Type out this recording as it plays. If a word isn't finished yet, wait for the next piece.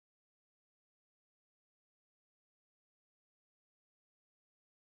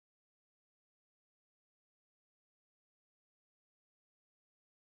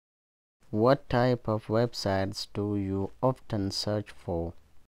What type of websites do you often search for?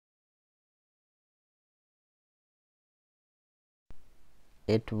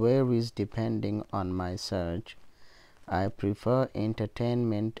 It varies depending on my search. I prefer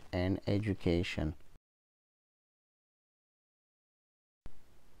entertainment and education.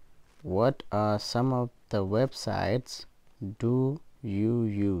 What are some of the websites do you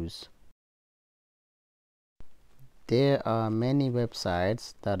use? There are many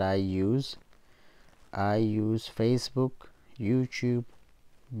websites that I use. I use Facebook, YouTube,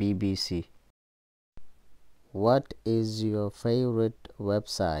 BBC. What is your favorite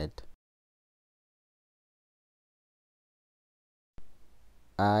website?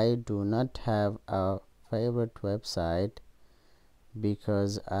 I do not have a favorite website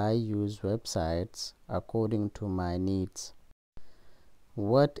because I use websites according to my needs.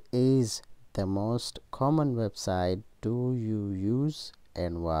 What is the most common website do you use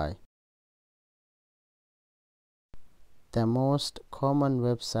and why? The most common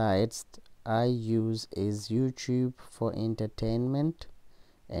websites I use is YouTube for entertainment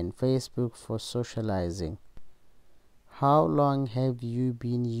and Facebook for socializing. How long have you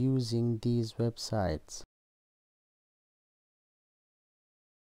been using these websites?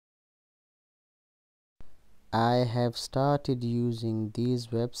 I have started using these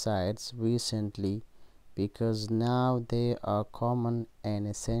websites recently because now they are common and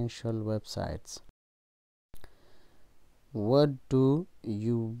essential websites. What do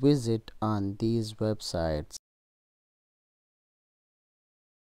you visit on these websites?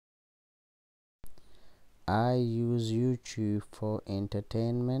 I use YouTube for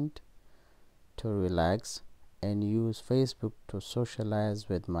entertainment, to relax, and use Facebook to socialize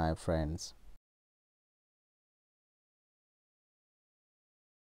with my friends.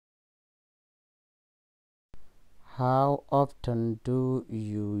 How often do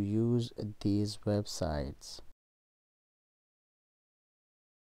you use these websites?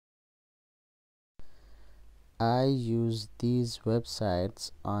 I use these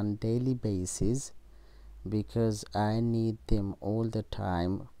websites on daily basis because I need them all the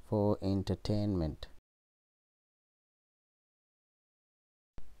time for entertainment.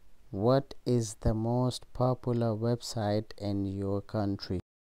 What is the most popular website in your country?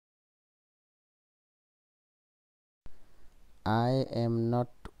 I am not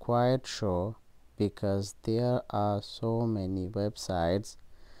quite sure because there are so many websites,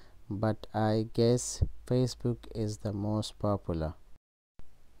 but I guess Facebook is the most popular.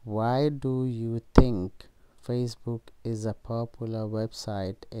 Why do you think Facebook is a popular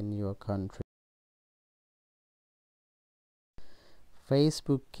website in your country?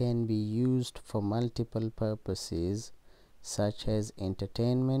 Facebook can be used for multiple purposes such as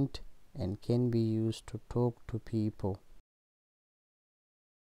entertainment and can be used to talk to people.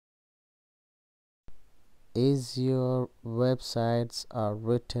 Is your websites are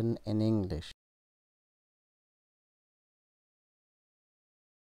written in English?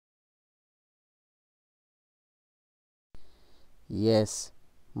 Yes,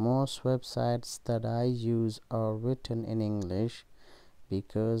 most websites that I use are written in English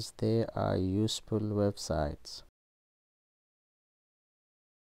because they are useful websites.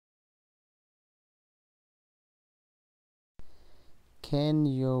 Can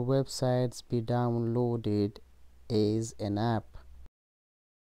your websites be downloaded as an app?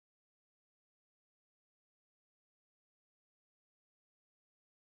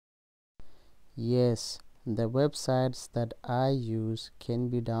 Yes, the websites that I use can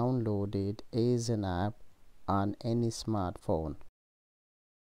be downloaded as an app on any smartphone.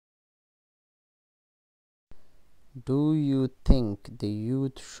 Do you think the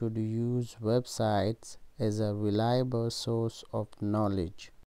youth should use websites as a reliable source of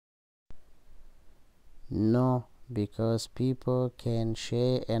knowledge? No, because people can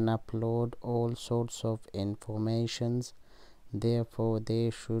share and upload all sorts of informations. Therefore, they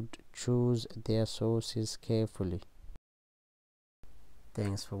should choose their sources carefully.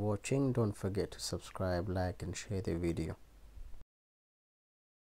 Thanks for watching. Don't forget to subscribe, like, and share the video.